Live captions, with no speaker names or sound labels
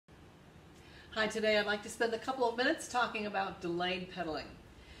Hi, today I'd like to spend a couple of minutes talking about delayed pedaling.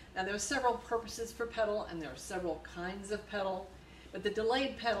 Now there are several purposes for pedal and there are several kinds of pedal, but the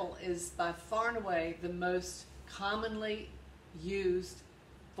delayed pedal is by far and away the most commonly used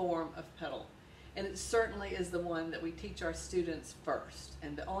form of pedal. And it certainly is the one that we teach our students first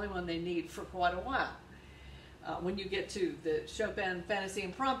and the only one they need for quite a while. When you get to the Chopin Fantasy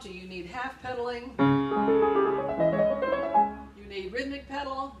Impromptu, you need half pedaling, you need rhythmic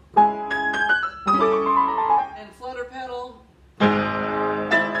pedal, and flutter pedal,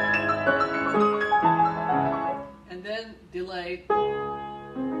 and then delayed.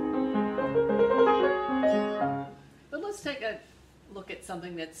 But let's take a look at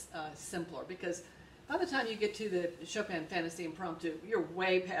something that's simpler, because by the time you get to the Chopin Fantasy Impromptu, you're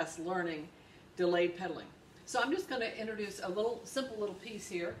way past learning delayed pedaling. So I'm just going to introduce a simple little piece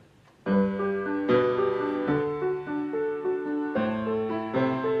here.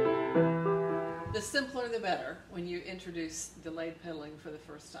 The simpler the better when you introduce delayed pedaling for the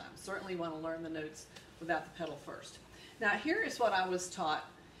first time. Certainly you want to learn the notes without the pedal first. Now here is what I was taught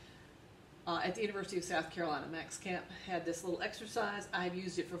at the University of South Carolina. Max Camp had this little exercise. I've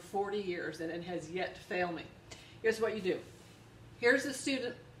used it for 40 years and it has yet to fail me. Here's what you do. Here's the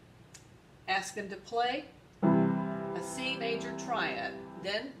student. Ask them to play a C major triad.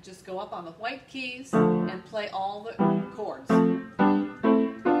 Then just go up on the white keys and play all the chords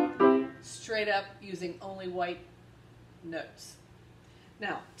straight up using only white notes.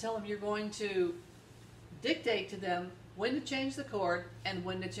 Now tell them you're going to dictate to them when to change the chord and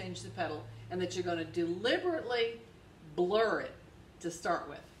when to change the pedal, and that you're going to deliberately blur it to start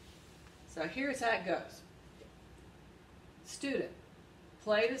with. So here's how it goes. Student,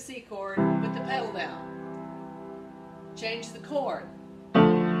 play the C chord with the pedal down. Change the chord.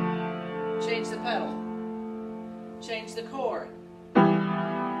 Change the pedal. Change the chord.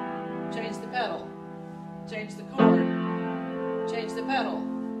 Change the pedal. Change the chord. Change the pedal.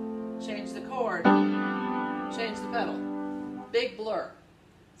 Change the chord. Change the pedal. Big blur.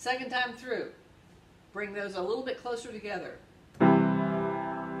 Second time through, bring those a little bit closer together.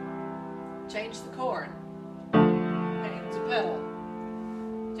 Change the chord. Change the pedal.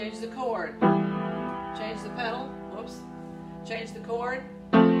 Change the chord. Change the pedal. Whoops. Change the chord.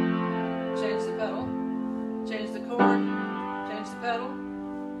 Change the pedal. Change the chord. Change the pedal.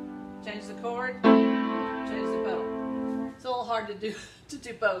 Change the chord. Change the pedal. It's a little hard to do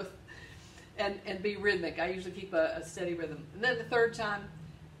both and be rhythmic. I usually keep a steady rhythm. And then the third time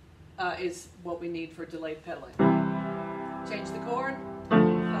is what we need for delayed pedaling. Change the chord,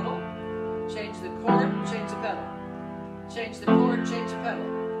 pedal. Change the chord, change the pedal. Change the chord, change the pedal.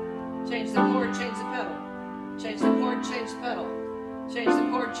 Change the chord, change the pedal. Change the chord, change the pedal. Change the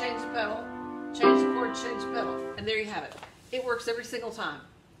chord, change the pedal. Change the chord, change the pedal. And there you have it. It works every single time.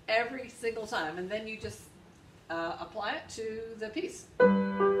 Every single time. And then you just apply it to the piece.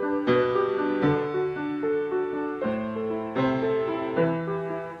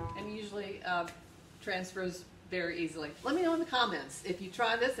 And usually transfers very easily. Let me know in the comments if you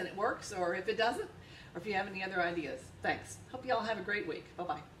try this and it works, or if it doesn't, or if you have any other ideas. Thanks. Hope you all have a great week.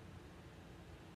 Bye-bye.